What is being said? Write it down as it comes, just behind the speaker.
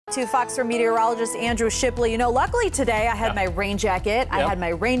To Fox 4 meteorologist Andrew Shipley. You know, luckily today I had my rain jacket, I had my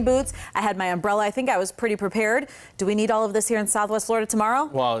rain boots, I had my umbrella. I think I was pretty prepared. Do we need all of this here in Southwest Florida tomorrow?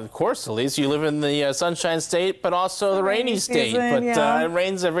 Well, of course, Elise. You live in the Sunshine State, but also the rainy state. But it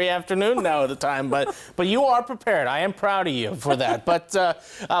rains every afternoon now at the time. But you are prepared. I am proud of you for that. But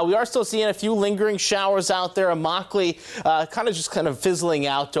we are still seeing a few lingering showers out there. Immokalee kind of fizzling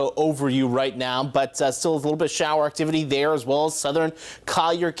out over you right now, but still a little bit of shower activity there, as well as southern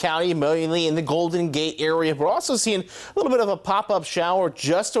Collier County, mainly in the Golden Gate area. We're also seeing a little bit of a pop-up shower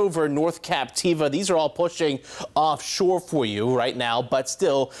just over North Captiva. These are all pushing offshore for you right now, but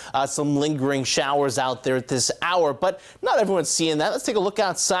still some lingering showers out there at this hour. But not everyone's seeing that. Let's take a look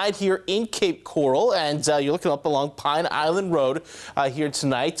outside here in Cape Coral, and you're looking up along Pine Island Road here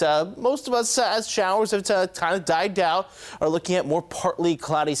tonight. Most of us, as showers have kind of died down, are looking at more partly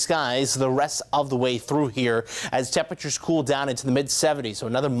cloudy skies the rest of the way through here as temperatures cool down into the mid-70s. So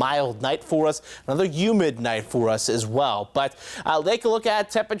another mild night for us, another humid night for us as well. But take a look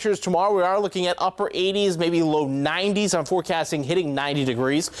at temperatures tomorrow. We are looking at upper 80s, maybe low 90s. I'm forecasting hitting 90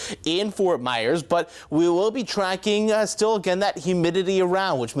 degrees in Fort Myers, but we will be tracking still, again, that humidity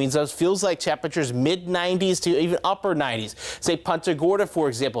around, which means those feels like temperatures mid-90s to even upper 90s. Say Punta Gorda, for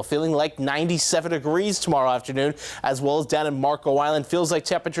example, feeling like 97 degrees tomorrow afternoon, as well as down in Marco Island. Feels like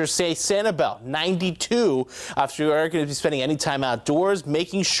temperatures, say Sanibel, 92. After you are going to be spending any time outdoors,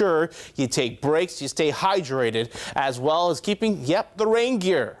 making sure you take breaks, you stay hydrated, as well as keeping, the rain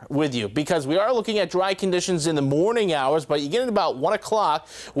gear with you, because we are looking at dry conditions in the morning hours, but you get in about 1 o'clock,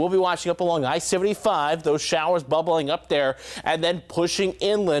 we'll be watching up along I-75, those showers bubbling up there, and then pushing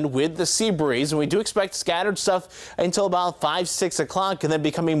inland with the sea breeze. And we do expect scattered stuff until about 5, 6 o'clock, and then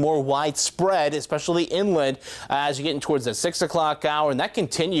becoming more widespread, especially inland, as you get in towards the 6 o'clock hour, and that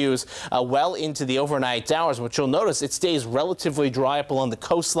continues well into the overnight hours, which you'll notice it stays relatively dry up along the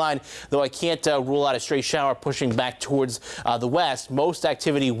coastline, though I can't rule out a stray shower pushing back towards the west. Most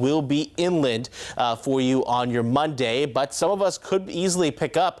activity will be inland for you on your Monday, but some of us could easily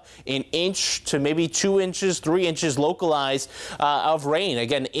pick up an inch to maybe 2 inches, 3 inches localized of rain.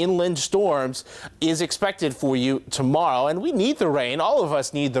 Again, inland storms is expected for you tomorrow, and we need the rain. All of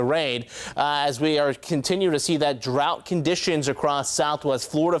us need the rain as we are continuing to see that drought conditions across Southwest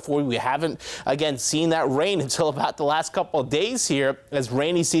Florida for you. We haven't, again, seen that rain until about the last couple of days here as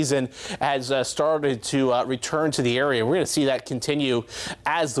rainy season has started to return to the area. We're going to see that continue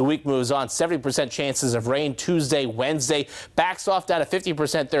as the week moves on. 70% chances of rain Tuesday, Wednesday, backs off down to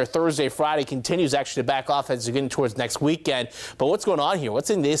 50% there Thursday, Friday, continues actually to back off as we get towards next weekend. But what's going on here? What's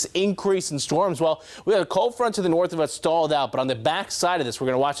in this increase in storms? Well, we have a cold front to the north of us stalled out, but on the back side of this, we're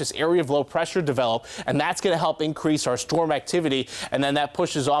going to watch this area of low pressure develop, and that's going to help increase our storm activity, and then that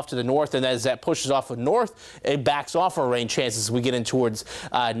pushes off to the north, and as that pushes off with north, it backs off our rain chances as we get in towards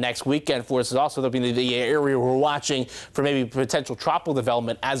next weekend for us. Also, there'll be the area we're watching for maybe potential tropical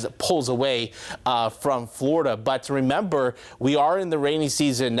development as it pulls away from Florida. But remember, we are in the rainy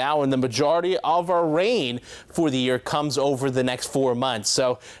season now, and the majority of our rain for the year comes over the next 4 months.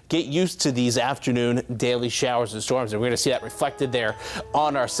 So get used to these afternoon daily showers and storms, and we're going to see that reflected there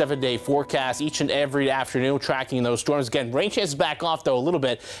on our 7-day forecast each and every afternoon, tracking those storms. Again, rain chances back off, though, a little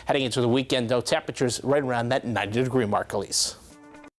bit heading into the weekend, though temperatures right around that 90-degree mark, Elise.